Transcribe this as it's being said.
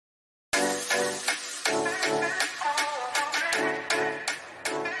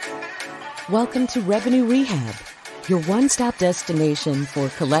Welcome to Revenue Rehab, your one-stop destination for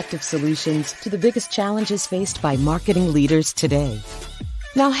collective solutions to the biggest challenges faced by marketing leaders today.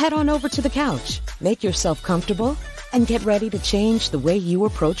 Now head on over to the couch, make yourself comfortable, and get ready to change the way you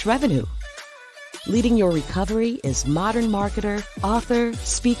approach revenue. Leading your recovery is modern marketer, author,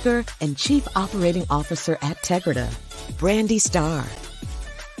 speaker, and chief operating officer at Tegrita, Brandy Starr.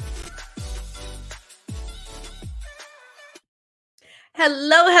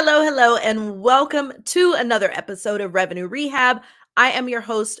 Hello, and welcome to another episode of Revenue Rehab. I am your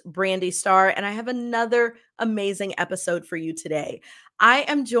host, Brandy Starr, and I have another amazing episode for you today. I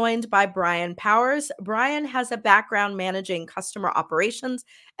am joined by Brian Powers. Brian has a background managing customer operations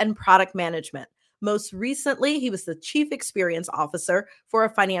and product management. Most recently, he was the Chief Experience Officer for a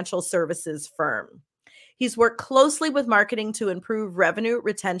financial services firm. He's worked closely with marketing to improve revenue,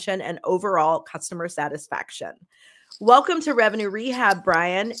 retention, and overall customer satisfaction. Welcome to Revenue Rehab,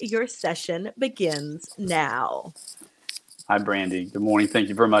 Brian. Your session begins now. Hi, Brandy. Good morning. Thank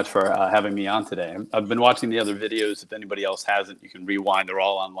you very much for having me on today. I've been watching the other videos. If anybody else hasn't, you can rewind. They're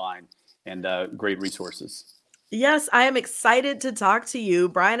all online and great resources. Yes, I am excited to talk to you.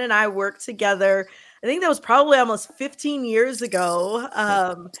 Brian and I worked together. I think that was probably almost 15 years ago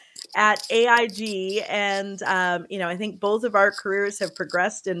at AIG. And, I think both of our careers have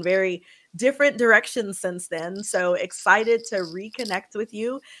progressed in very different directions since then. So excited to reconnect with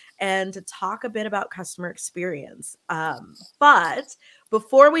you and to talk a bit about customer experience. But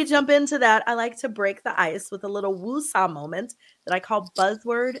before we jump into that, I like to break the ice with a little woo-saw moment that I call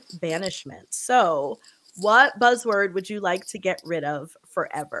buzzword banishment. So what buzzword would you like to get rid of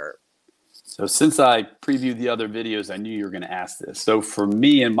forever? So since I previewed the other videos, I knew you were going to ask this. So for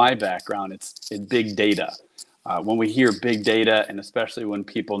me and my background, it's big data. When we hear big data, and especially when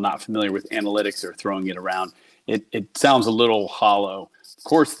people not familiar with analytics are throwing it around, it sounds a little hollow. Of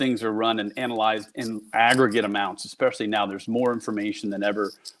course, things are run and analyzed in aggregate amounts, especially now there's more information than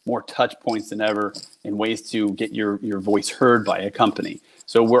ever, more touch points than ever, and ways to get your voice heard by a company.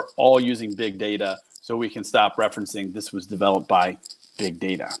 So we're all using big data so we can stop referencing this was developed by big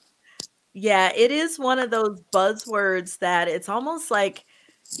data. Yeah, it is one of those buzzwords that it's almost like,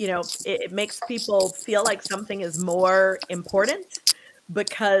 it makes people feel like something is more important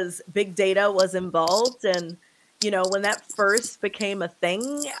because big data was involved. And, when that first became a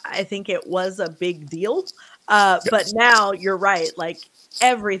thing, I think it was a big deal. But now you're right, like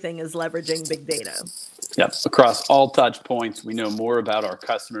everything is leveraging big data. Yep. Across all touch points, we know more about our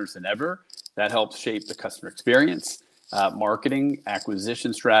customers than ever. That helps shape the customer experience, marketing,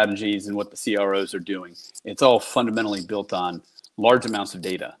 acquisition strategies, and what the CROs are doing. It's all fundamentally built on large amounts of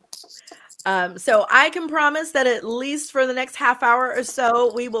data. So I can promise that at least for the next half hour or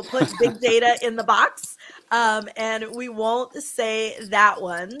so, we will put big data in the box, and we won't say that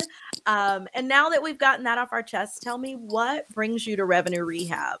one. And now that we've gotten that off our chest, tell me what brings you to Revenue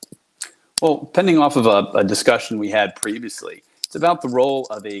Rehab? Well, pending off of a discussion we had previously, it's about the role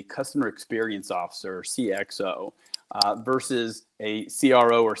of a customer experience officer, or CXO, versus a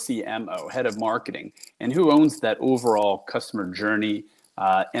CRO or CMO, head of marketing, and who owns that overall customer journey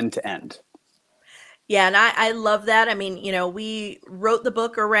end to end. Yeah, and I love that. I mean, we wrote the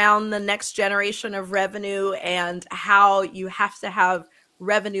book around the next generation of revenue and how you have to have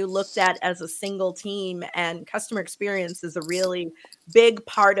revenue looked at as a single team, and customer experience is a really big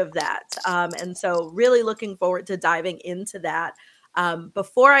part of that. And so really looking forward to diving into that.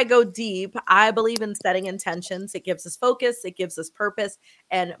 Before I go deep, I believe in setting intentions. It gives us focus, it gives us purpose,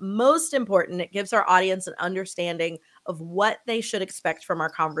 and most important, it gives our audience an understanding of what they should expect from our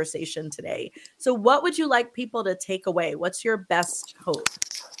conversation today. So what would you like people to take away? What's your best hope?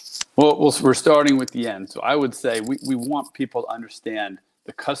 Well, we're starting with the end. So I would say we want people to understand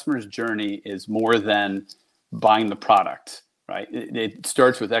the customer's journey is more than buying the product, right? It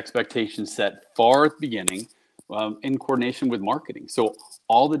starts with expectations set far at the beginning, in coordination with marketing. So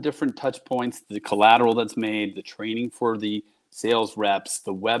all the different touch points, the collateral that's made, the training for the sales reps,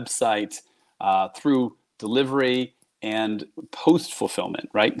 the website, through delivery and post-fulfillment,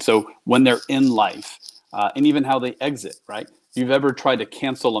 right? So when they're in life, and even how they exit, right? If you've ever tried to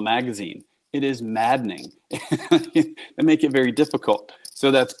cancel a magazine, it is maddening. They make it very difficult.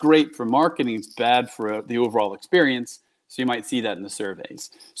 So that's great for marketing. It's bad for the overall experience. So you might see that in the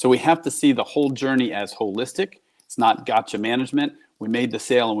surveys. So we have to see the whole journey as holistic. It's not gotcha management. We made the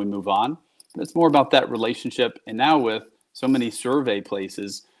sale and we move on. But it's more about that relationship. And now with so many survey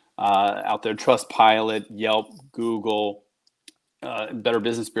places out there, Trustpilot, Yelp, Google, Better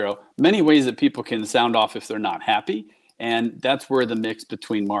Business Bureau, many ways that people can sound off if they're not happy. And that's where the mix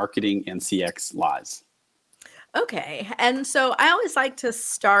between marketing and CX lies. Okay. And so I always like to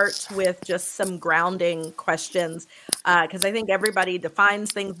start with just some grounding questions because I think everybody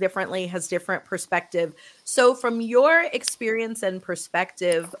defines things differently, has different perspective. So, from your experience and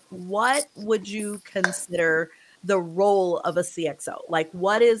perspective, what would you consider the role of a CXO? Like,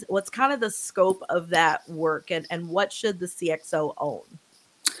 what's kind of the scope of that work, and what should the CXO own?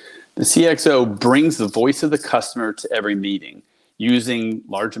 The CXO brings the voice of the customer to every meeting using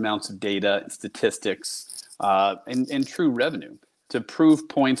large amounts of data and statistics and true revenue to prove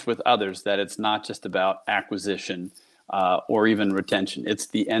points with others that it's not just about acquisition or even retention. It's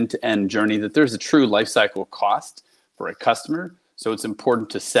the end-to-end journey, that there's a true life cycle cost for a customer. So it's important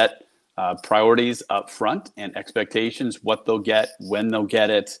to set priorities up front and expectations, what they'll get, when they'll get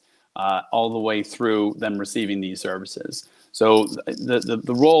it, all the way through them receiving these services. So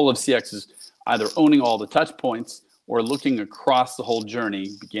the role of CX is either owning all the touch points or looking across the whole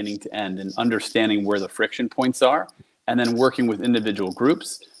journey, beginning to end, and understanding where the friction points are, and then working with individual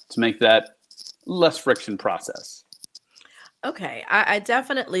groups to make that less friction process. Okay, I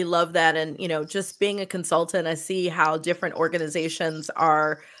definitely love that. And, just being a consultant, I see how different organizations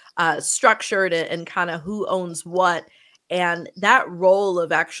are structured and kind of who owns what. And that role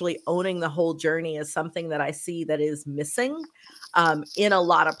of actually owning the whole journey is something that I see that is missing in a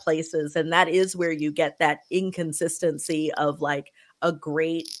lot of places. And that is where you get that inconsistency of like a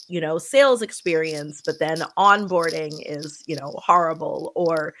great, sales experience, but then onboarding is, horrible,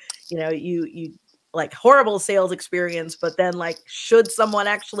 or, you like horrible sales experience, but then like should someone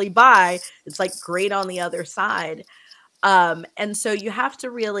actually buy, it's like great on the other side. And so you have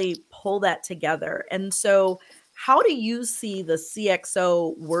to really pull that together. And so how do you see the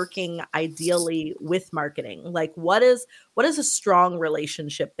CXO working ideally with marketing? Like what does a strong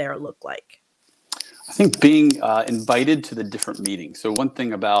relationship there look like? I think being invited to the different meetings. So one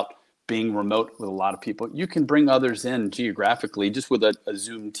thing about being remote with a lot of people, you can bring others in geographically just with a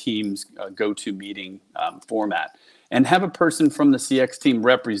Zoom Teams go-to meeting format, and have a person from the CX team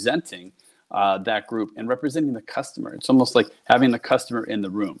representing that group and representing the customer. It's almost like having the customer in the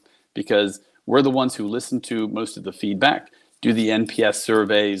room, because we're the ones who listen to most of the feedback, do the NPS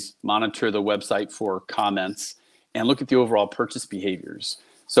surveys, monitor the website for comments, and look at the overall purchase behaviors.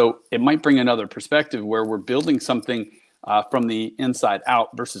 So it might bring another perspective where we're building something from the inside out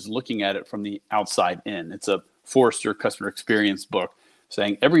versus looking at it from the outside in. It's a Forrester customer experience book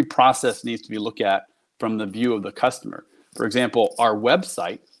saying every process needs to be looked at from the view of the customer. For example, our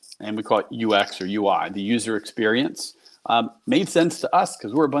website, and we call it UX or UI, the user experience, made sense to us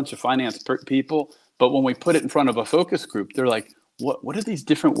because we're a bunch of finance people. But when we put it in front of a focus group, they're like, what do these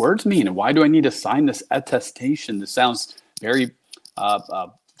different words mean? And why do I need to sign this attestation? This sounds very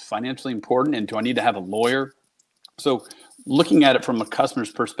financially important. And do I need to have a lawyer? So looking at it from a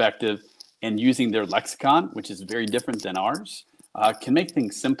customer's perspective and using their lexicon, which is very different than ours, can make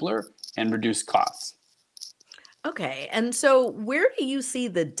things simpler and reduce costs. Okay. And so where do you see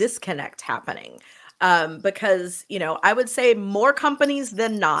the disconnect happening? Because, I would say more companies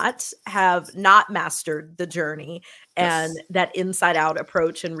than not have not mastered the journey and Yes. that inside out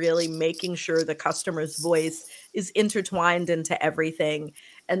approach, and really making sure the customer's voice is intertwined into everything.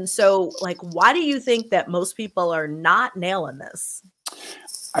 And so, like, why do you think that most people are not nailing this?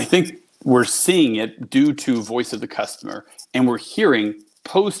 I think we're seeing it due to voice of the customer, and we're hearing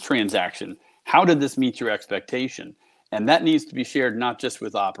post-transaction, how did this meet your expectation? And that needs to be shared not just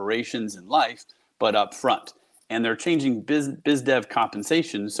with operations and life, but up front. And they're changing biz dev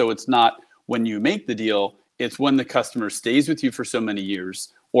compensation, so it's not when you make the deal, it's when the customer stays with you for so many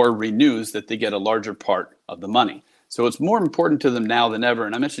years or renews that they get a larger part of the money. So it's more important to them now than ever.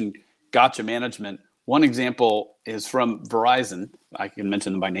 And I mentioned gotcha management. One example is from Verizon. I can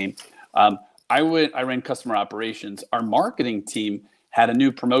mention them by name. I ran customer operations. Our marketing team had a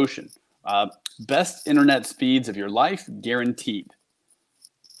new promotion. Best internet speeds of your life, guaranteed.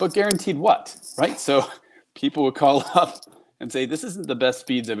 But guaranteed what, right? So people would call up and say, this isn't the best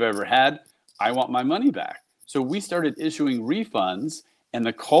speeds I've ever had. I want my money back. So we started issuing refunds, and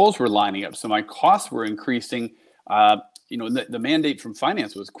the calls were lining up. So my costs were increasing. The mandate from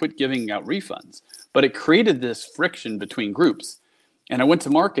finance was quit giving out refunds. But it created this friction between groups. And I went to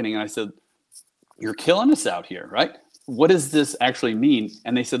marketing and I said, you're killing us out here, right? What does this actually mean?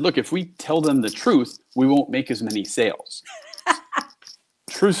 And they said, look, if we tell them the truth, we won't make as many sales.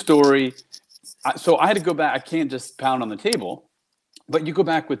 True story. So I had to go back. I can't just pound on the table, but you go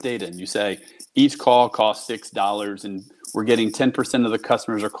back with data and you say each call costs $6 and we're getting 10% of the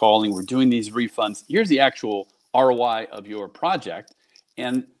customers are calling. We're doing these refunds. Here's the actual ROI of your project.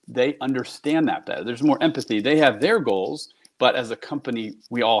 And they understand that better. There's more empathy. They have their goals, but as a company,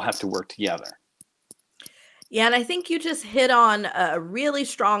 we all have to work together. Yeah, and I think you just hit on a really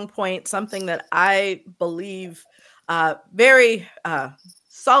strong point, something that I believe very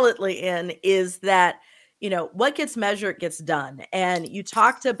solidly in is that, what gets measured gets done. And you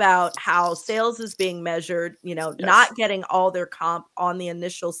talked about how sales is being measured, Yes. not getting all their comp on the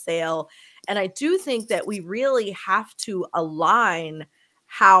initial sale. And I do think that we really have to align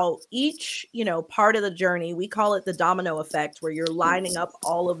how each, part of the journey, we call it the domino effect, where you're lining up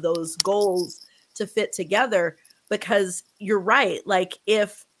all of those goals to fit together, because you're right. Like,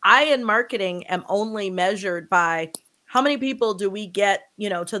 if I in marketing am only measured by how many people do we get,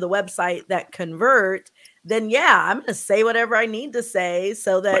 to the website that convert, then yeah, I'm going to say whatever I need to say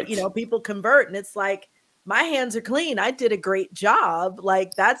so that, Right. people convert. And it's like, my hands are clean. I did a great job.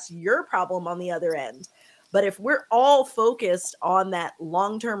 Like, that's your problem on the other end. But if we're all focused on that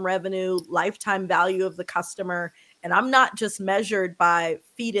long-term revenue, lifetime value of the customer, and I'm not just measured by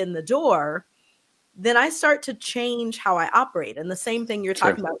feet in the door, then I start to change how I operate. And the same thing you're Sure.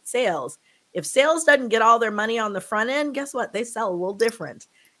 talking about with sales. If sales doesn't get all their money on the front end, guess what? They sell a little different.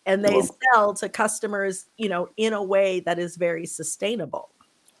 And they Well, sell to customers, in a way that is very sustainable.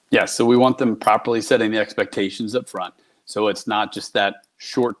 yes. So we want them properly setting the expectations up front. So it's not just that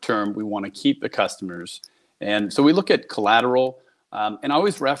short term. We want to keep the customers. And so we look at collateral. And I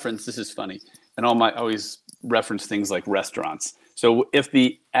always reference, this is funny, and I always reference things like restaurants. So if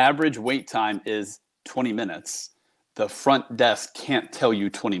the average wait time is 20 minutes, the front desk can't tell you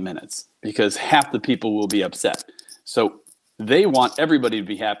 20 minutes because half the people will be upset. So they want everybody to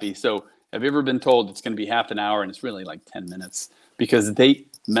be happy. So have you ever been told it's going to be half an hour and it's really like 10 minutes? Because they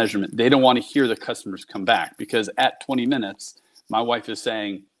don't want to hear the customers come back, because at 20 minutes, my wife is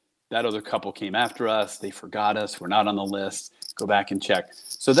saying, that other couple came after us, they forgot us, we're not on the list, go back and check.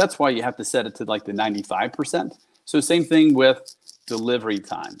 So that's why you have to set it to like the 95%. So same thing with delivery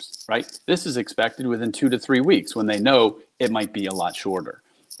times, right? This is expected within 2 to 3 weeks when they know it might be a lot shorter.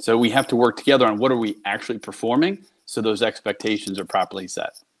 So we have to work together on what are we actually performing so those expectations are properly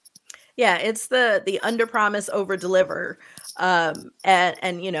set. Yeah, it's the under promise over deliver.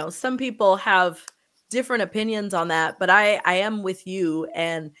 And some people have different opinions on that, but I am with you.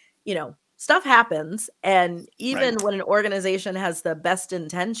 And stuff happens, and Right. even when an organization has the best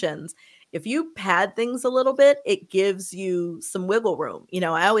intentions, if you pad things a little bit, it gives you some wiggle room.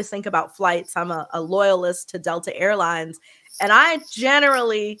 I always think about flights. I'm a loyalist to Delta Airlines, and I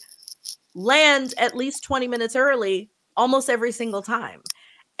generally land at least 20 minutes early almost every single time.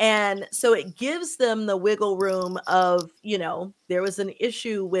 And so it gives them the wiggle room of, there was an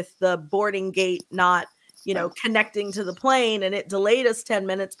issue with the boarding gate not, Right. connecting to the plane, and it delayed us 10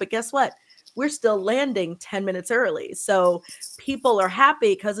 minutes. But guess what? We're still landing 10 minutes early. So people are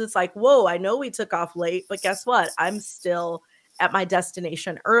happy because it's like, whoa, I know we took off late, but guess what? I'm still at my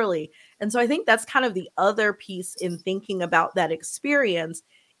destination early. And so I think that's kind of the other piece in thinking about that experience,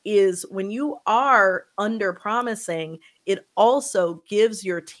 is when you are under promising, it also gives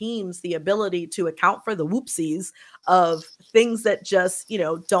your teams the ability to account for the whoopsies of things that just,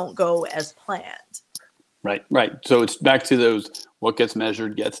 don't go as planned. Right, right. So it's back to those, what gets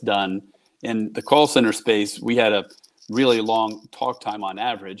measured gets done. In the call center space, we had a really long talk time on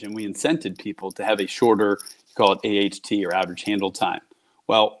average, and we incented people to have a shorter, call it AHT or average handle time.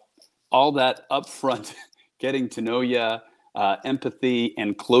 Well, all that upfront getting to know you, empathy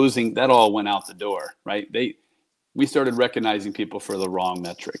and closing, that all went out the door, right? We started recognizing people for the wrong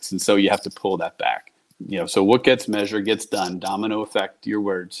metrics. And so you have to pull that back. So what gets measured gets done, domino effect, your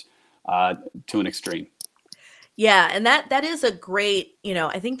words, to an extreme. Yeah, and that is a great,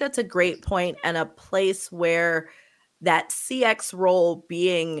 I think that's a great point, and a place where that CX role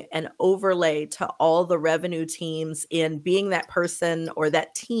being an overlay to all the revenue teams, in being that person or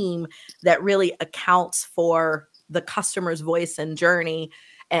that team that really accounts for the customer's voice and journey,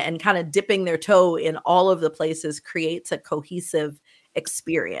 and kind of dipping their toe in all of the places, creates a cohesive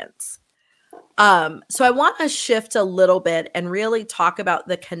experience. So I want to shift a little bit and really talk about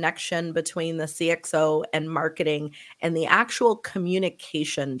the connection between the CXO and marketing and the actual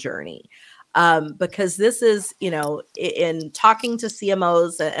communication journey. Because this is, in talking to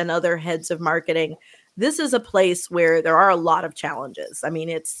CMOs and other heads of marketing, this is a place where there are a lot of challenges. I mean,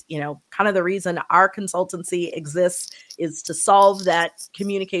 it's, kind of the reason our consultancy exists, is to solve that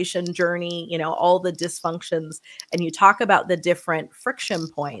communication journey, all the dysfunctions, and you talk about the different friction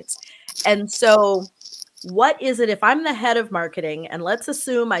points. And so, what is it if I'm the head of marketing, and let's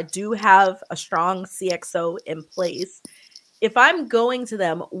assume I do have a strong CXO in place? If I'm going to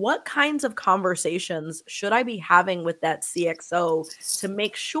them, what kinds of conversations should I be having with that CXO to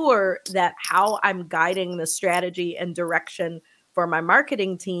make sure that how I'm guiding the strategy and direction for my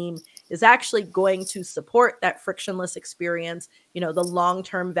marketing team is actually going to support that frictionless experience, the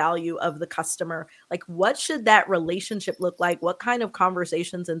long-term value of the customer. Like, what should that relationship look like? What kind of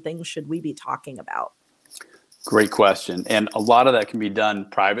conversations and things should we be talking about? Great question. And a lot of that can be done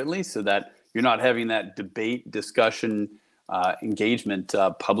privately so that you're not having that debate, discussion, engagement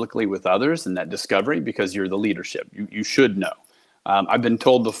publicly with others and that discovery, because you're the leadership. You should know. I've been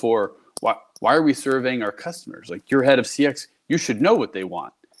told before, why are we surveying our customers? Like, you're head of CX, you should know what they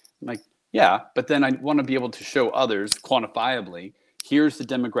want. I'm like, yeah, but then I want to be able to show others quantifiably, here's the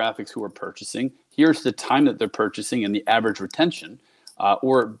demographics who are purchasing, here's the time that they're purchasing and the average retention,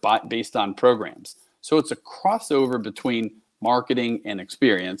 based on programs. So it's a crossover between marketing and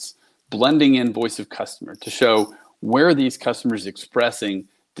experience, blending in voice of customer to show where these customers expressing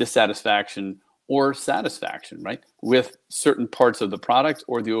dissatisfaction or satisfaction, right, with certain parts of the product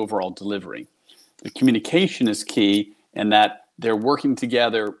or the overall delivery. The communication is key, and that they're working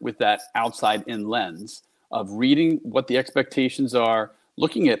together with that outside-in lens of reading what the expectations are,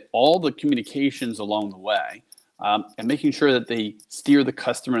 looking at all the communications along the way, and making sure that they steer the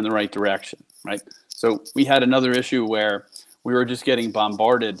customer in the right direction, right? So we had another issue where we were just getting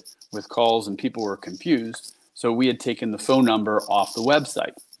bombarded with calls and people were confused. So we had taken the phone number off the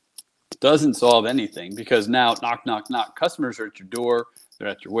website. Doesn't solve anything, because now, knock, knock, knock, customers are at your door, they're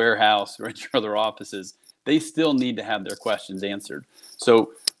at your warehouse, or at your other offices. They still need to have their questions answered.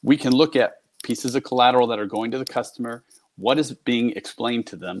 So we can look at pieces of collateral that are going to the customer. What is being explained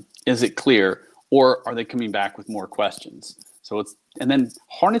to them? Is it clear? Or are they coming back with more questions? And then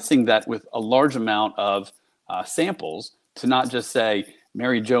harnessing that with a large amount of samples to not just say,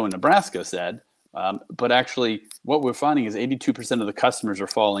 Mary Jo in Nebraska said, but actually what we're finding is 82% of the customers are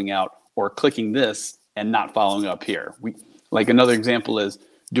falling out or clicking this and not following up here. Like, another example is,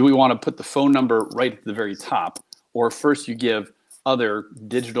 do we want to put the phone number right at the very top, or first you give other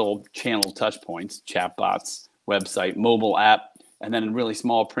digital channel touch points, chatbots, website, mobile app, and then in really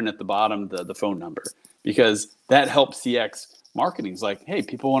small print at the bottom, the phone number, because that helps CX marketing. It's like, hey,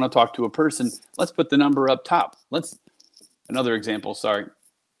 people want to talk to a person. Let's put the number up top. Another example, sorry.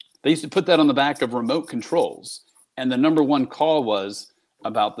 They used to put that on the back of remote controls, and the number one call was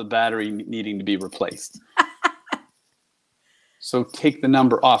about the battery needing to be replaced. So take the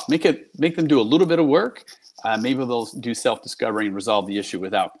number off, make them do a little bit of work. Maybe they'll do self-discovery and resolve the issue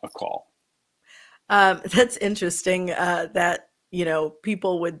without a call. That's interesting that,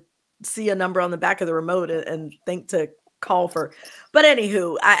 people would see a number on the back of the remote and think to call for. But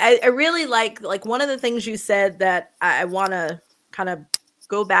anywho, I really like one of the things you said that I want to kind of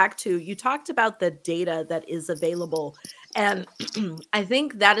go back to. You talked about the data that is available. And I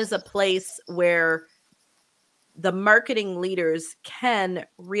think that is a place where the marketing leaders can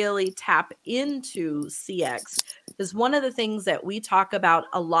really tap into CX, because one of the things that we talk about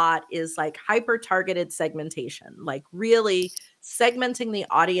a lot is like hyper-targeted segmentation, like really segmenting the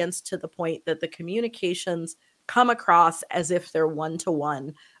audience to the point that the communications come across as if they're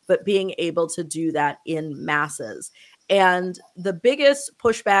one-to-one, but being able to do that in masses. And the biggest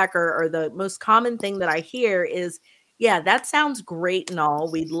pushback or the most common thing that I hear is, yeah, that sounds great and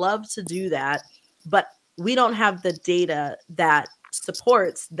all. We'd love to do that, but we don't have the data that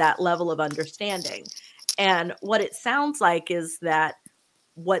supports that level of understanding. And what it sounds like is that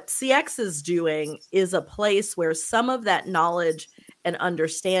what CX is doing is a place where some of that knowledge and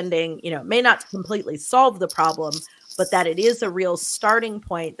understanding, may not completely solve the problem, but that it is a real starting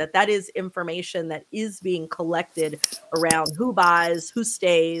point, that is information that is being collected around who buys, who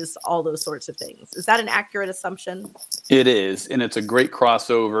stays, all those sorts of things. Is that an accurate assumption? It is, and it's a great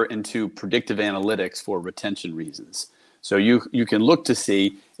crossover into predictive analytics for retention reasons. So you can look to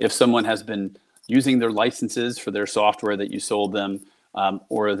see if someone has been using their licenses for their software that you sold them,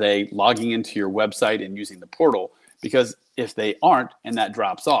 or are they logging into your website and using the portal? Because if they aren't, and that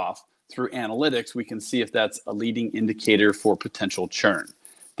drops off, through analytics, we can see if that's a leading indicator for potential churn.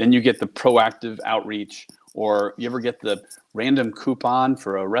 Then you get the proactive outreach, or you ever get the random coupon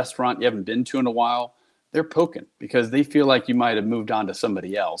for a restaurant you haven't been to in a while. They're poking because they feel like you might have moved on to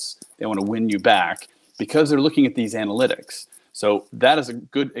somebody else. They want to win you back because they're looking at these analytics. So that is a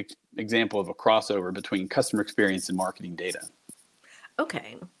good example of a crossover between customer experience and marketing data.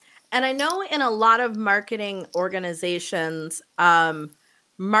 Okay. And I know in a lot of marketing organizations,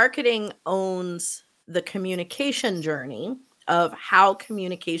 marketing owns the communication journey of how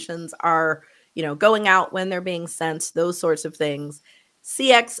communications are, going out, when they're being sent, those sorts of things.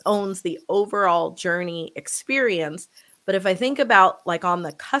 CX owns the overall journey experience. But if I think about like on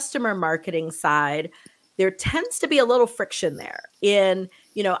the customer marketing side, there tends to be a little friction there in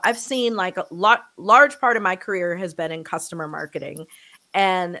I've seen like large part of my career has been in customer marketing.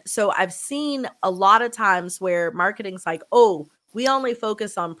 And so I've seen a lot of times where marketing's like, oh, we only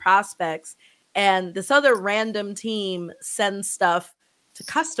focus on prospects, and this other random team sends stuff to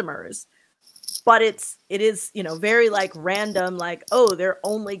customers. But it is, very like random, like, oh, they're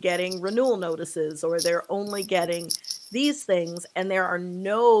only getting renewal notices or they're only getting these things. And there are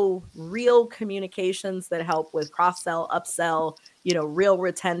no real communications that help with cross sell, upsell, real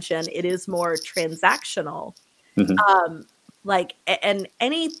retention. It is more transactional. Mhm. And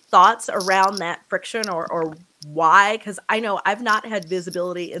any thoughts around that friction or why? Because I know I've not had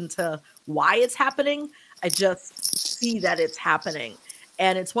visibility into why it's happening. I just see that it's happening.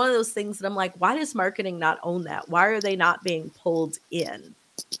 And it's one of those things that I'm like, why does marketing not own that? Why are they not being pulled in?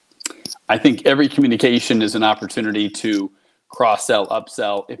 I think every communication is an opportunity to cross-sell,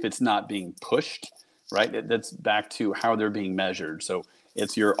 upsell if it's not being pushed, right? That's back to how they're being measured. So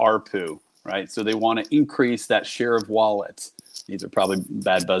it's your ARPU, right? So they want to increase that share of wallets. These are probably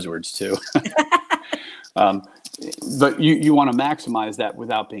bad buzzwords too. But you want to maximize that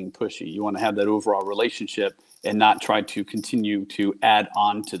without being pushy. You want to have that overall relationship and not try to continue to add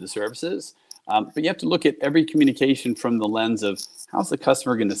on to the services. But you have to look at every communication from the lens of how's the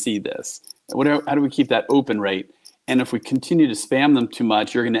customer going to see this? How do we keep that open rate? And if we continue to spam them too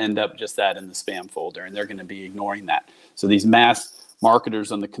much, you're going to end up just that in the spam folder, and they're going to be ignoring that. So these mass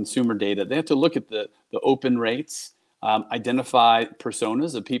marketers on the consumer data, they have to look at the open rates, identify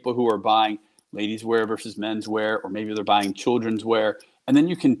personas of people who are buying ladies wear versus men's wear, or maybe they're buying children's wear. And then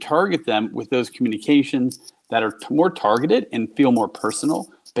you can target them with those communications that are more targeted and feel more personal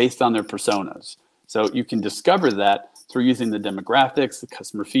based on their personas. So you can discover that through using the demographics, the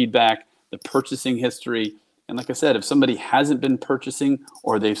customer feedback, the purchasing history. And like I said, if somebody hasn't been purchasing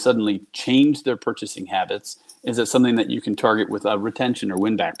or they've suddenly changed their purchasing habits, is it something that you can target with a retention or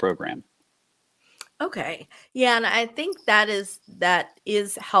win-back program? Okay. Yeah, and I think that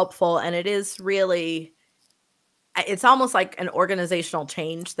is helpful, and it is really, it's almost like an organizational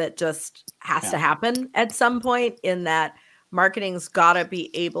change that just has to happen at some point, in that marketing's got to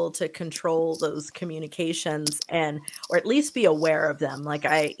be able to control those communications, or at least be aware of them. Like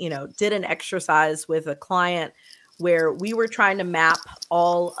I, did an exercise with a client where we were trying to map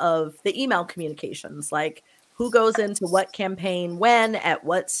all of the email communications, like who goes into what campaign when, at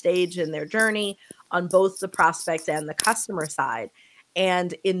what stage in their journey, on both the prospect and the customer side.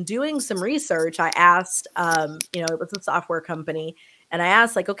 And in doing some research, I asked, it was a software company, and I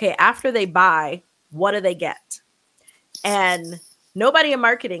asked, like, okay, after they buy, what do they get? And nobody in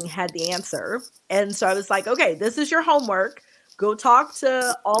marketing had the answer. And so I was like, okay, this is your homework. Go talk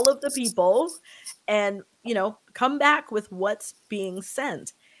to all of the people and, come back with what's being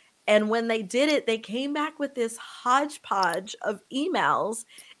sent. And when they did it, they came back with this hodgepodge of emails.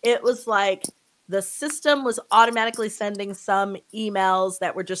 It was like the system was automatically sending some emails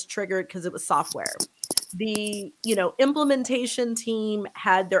that were just triggered because it was software. The, implementation team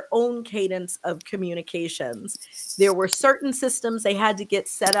had their own cadence of communications. There were certain systems they had to get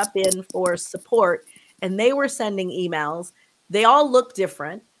set up in for support, and they were sending emails. They all looked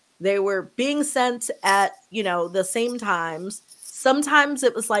different. They were being sent at, the same times. Sometimes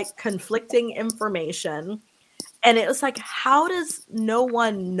it was like conflicting information. And it was like, how does no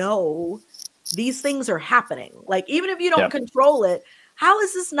one know these things are happening? Like, even if you don't control it, how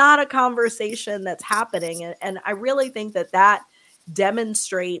is this not a conversation that's happening? And I really think that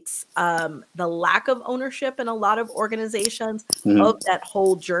demonstrates the lack of ownership in a lot of organizations of that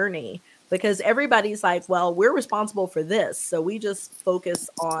whole journey, because everybody's like, well, we're responsible for this, so we just focus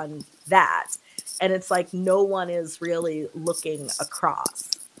on that. And it's like no one is really looking across.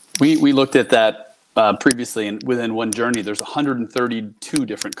 We looked at that previously, and within one journey, there's 132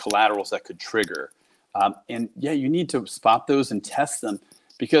 different collaterals that could trigger. And you need to spot those and test them,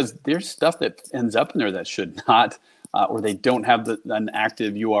 because there's stuff that ends up in there that should not, or they don't have an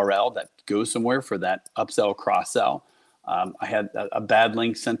active URL that goes somewhere for that upsell, cross-sell. I had a bad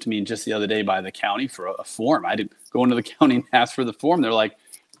link sent to me just the other day by the county for a form. I didn't go into the county and ask for the form. They're like,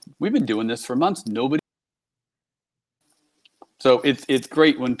 we've been doing this for months. Nobody. So it's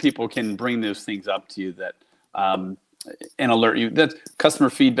great when people can bring those things up to you that and alert you. That's customer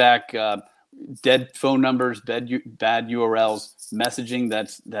feedback. Dead phone numbers, bad URLs, messaging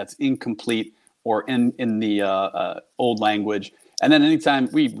that's incomplete or in the old language. And then anytime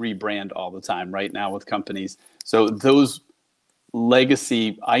we rebrand all the time right now with companies, so those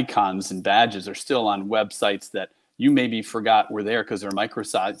legacy icons and badges are still on websites that you maybe forgot were there because they're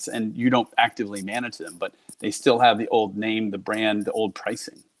microsites and you don't actively manage them, but they still have the old name, the brand, the old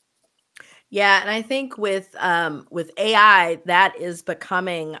pricing. Yeah, and I think with AI, that is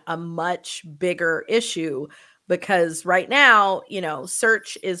becoming a much bigger issue because right now,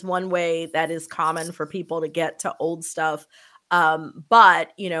 search is one way that is common for people to get to old stuff.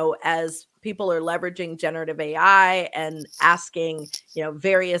 But as people are leveraging generative AI and asking,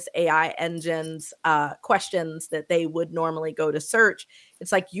 various AI engines questions that they would normally go to search,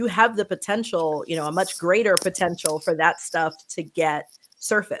 it's like you have the potential, a much greater potential for that stuff to get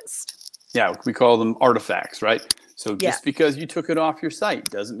surfaced. Yeah, we call them artifacts, right? So Yeah. just because you took it off your site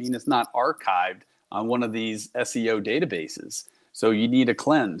doesn't mean it's not archived on one of these SEO databases. So you need a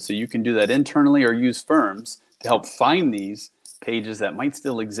cleanse. So you can do that internally or use firms to help find these pages that might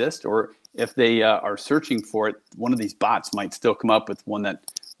still exist, or if they are searching for it, one of these bots might still come up with one that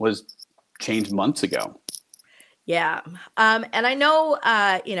was changed months ago. Yeah. And I know,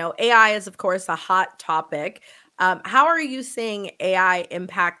 AI is, of course, a hot topic. How are you seeing AI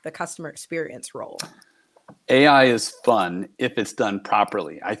impact the customer experience role? AI is fun if it's done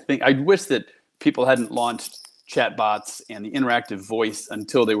properly. I wish that people hadn't launched chatbots and the interactive voice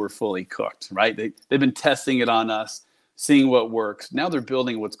until they were fully cooked, right? They've been testing it on us, seeing what works. Now they're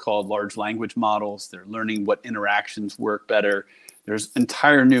building what's called large language models. They're learning what interactions work better. There's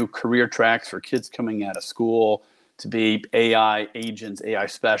entire new career tracks for kids coming out of school to be AI agents, AI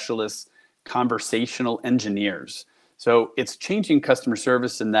specialists, conversational engineers. So it's changing customer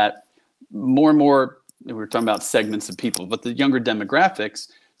service in that more and more, we were talking about segments of people, but the younger demographics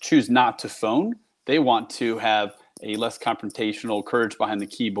choose not to phone. They want to have a less confrontational, courage behind the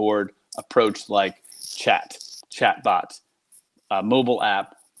keyboard approach, like chatbot, mobile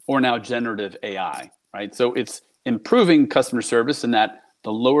app, or now generative AI, right? So it's improving customer service in that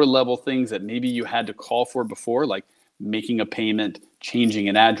the lower level things that maybe you had to call for before, like making a payment, changing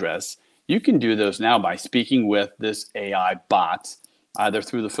an address, you can do those now by speaking with this AI bot, either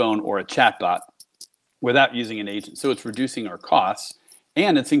through the phone or a chatbot, without using an agent. So it's reducing our costs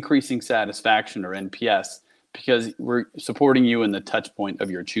and it's increasing satisfaction, or NPS, because we're supporting you in the touch point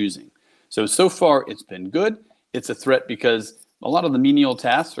of your choosing. So far it's been good. It's a threat because a lot of the menial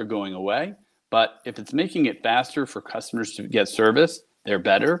tasks are going away, but if it's making it faster for customers to get service, they're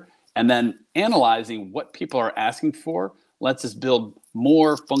better. And then analyzing what people are asking for lets us build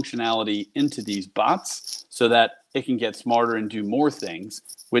more functionality into these bots so that it can get smarter and do more things,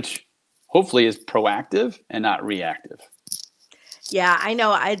 which hopefully is proactive and not reactive. Yeah, I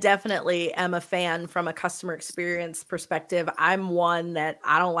know. I definitely am a fan from a customer experience perspective. I'm one that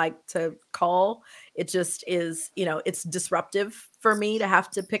I don't like to call. It just is, it's disruptive for me to have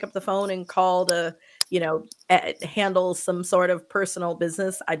to pick up the phone and call to, handle some sort of personal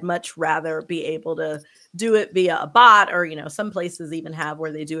business. I'd much rather be able to do it via a bot, or, some places even have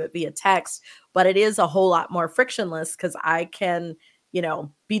where they do it via text, but it is a whole lot more frictionless because I can,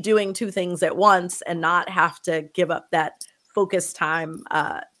 be doing two things at once and not have to give up that focus time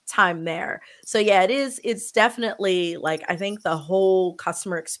there. So yeah, it's definitely, like, I think the whole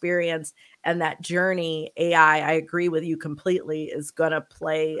customer experience and that journey, I agree with you completely, is going to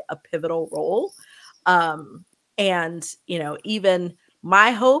play a pivotal role. And even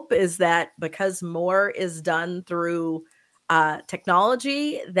my hope is that because more is done through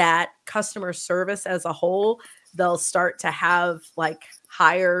technology, that customer service as a whole, they'll start to have like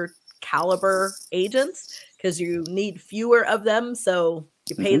higher caliber agents because you need fewer of them. So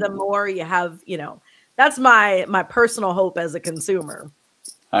you pay them more, you have, that's my personal hope as a consumer.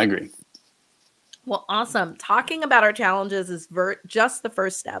 I agree. Well, awesome. Talking about our challenges is just the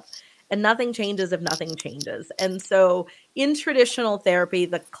first step, and nothing changes if nothing changes. And so in traditional therapy,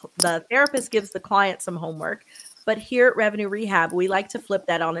 the therapist gives the client some homework, but here at Revenue Rehab, we like to flip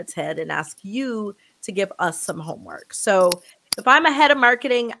that on its head and ask you to give us some homework. So if I'm a head of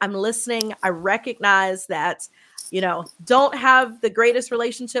marketing, I'm listening, I recognize that, don't have the greatest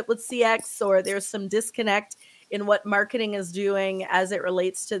relationship with CX, or there's some disconnect in what marketing is doing as it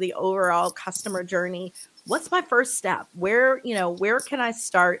relates to the overall customer journey. What's my first step? Where can I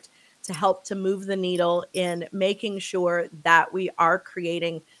start to help to move the needle in making sure that we are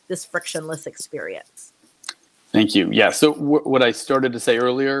creating this frictionless experience? Thank you. Yeah. So what I started to say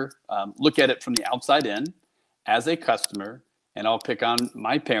earlier, look at it from the outside in as a customer, and I'll pick on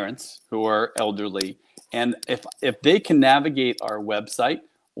my parents who are elderly. And if they can navigate our website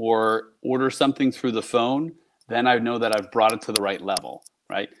or order something through the phone, then I know that I've brought it to the right level,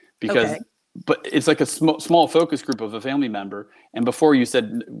 right? Because, but it's like a small focus group of a family member. And before you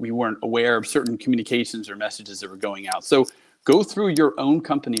said we weren't aware of certain communications or messages that were going out. So go through your own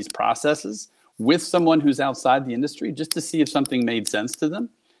company's processes with someone who's outside the industry just to see if something made sense to them.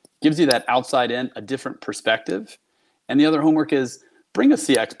 Gives you that outside in, a different perspective. And the other homework is bring a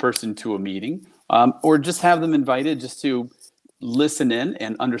CX person to a meeting, or just have them invited just to listen in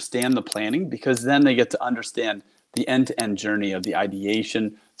and understand the planning, because then they get to understand the end-to-end journey of the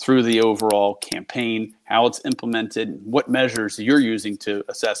ideation through the overall campaign, how it's implemented, what measures you're using to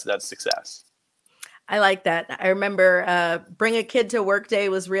assess that success. I like that. I remember bring a kid to work day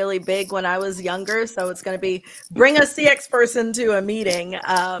was really big when I was younger. So it's going to be bring a CX person to a meeting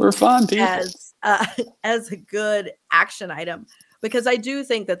We're fun people. as a good action item. Because I do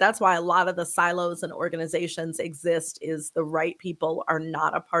think that that's why a lot of the silos and organizations exist, is the right people are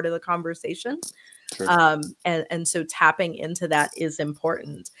not a part of the conversation. Sure. And so tapping into that is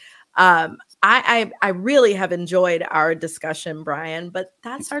important. I really have enjoyed our discussion, Brian, but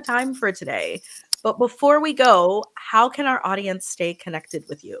that's our time for today. But before we go, how can our audience stay connected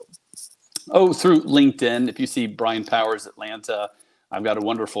with you? Oh, through LinkedIn. If you see Brian Powers Atlanta, I've got a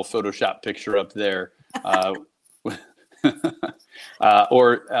wonderful Photoshop picture up there.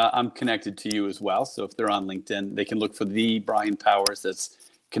 Or I'm connected to you as well. So if they're on LinkedIn, they can look for the Brian Powers that's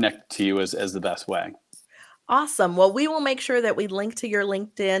connected to you as the best way. Awesome. Well, we will make sure that we link to your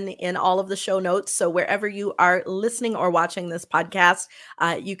LinkedIn in all of the show notes. So wherever you are listening or watching this podcast,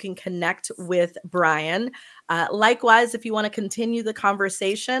 you can connect with Brian. Likewise, if you want to continue the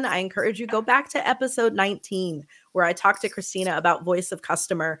conversation, I encourage you to go back to episode 19, where I talked to Christina about voice of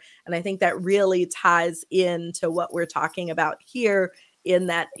customer. And I think that really ties into what we're talking about here in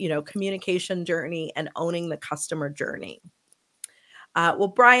that, communication journey and owning the customer journey. Well,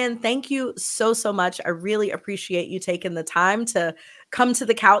 Brian, thank you so much. I really appreciate you taking the time to come to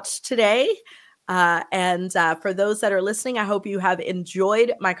the couch today. And for those that are listening, I hope you have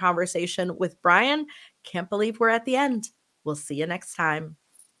enjoyed my conversation with Brian. Can't believe we're at the end. We'll see you next time.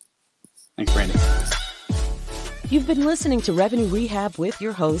 Thanks, Brandy. You've been listening to Revenue Rehab with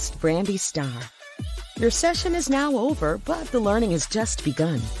your host, Brandy Starr. Your session is now over, but the learning has just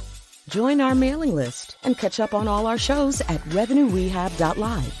begun. Join our mailing list and catch up on all our shows at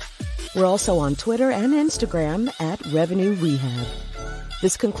revenuerehab.live. We're also on Twitter and Instagram at Revenue Rehab.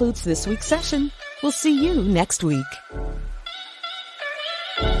 This concludes this week's session. We'll see you next week.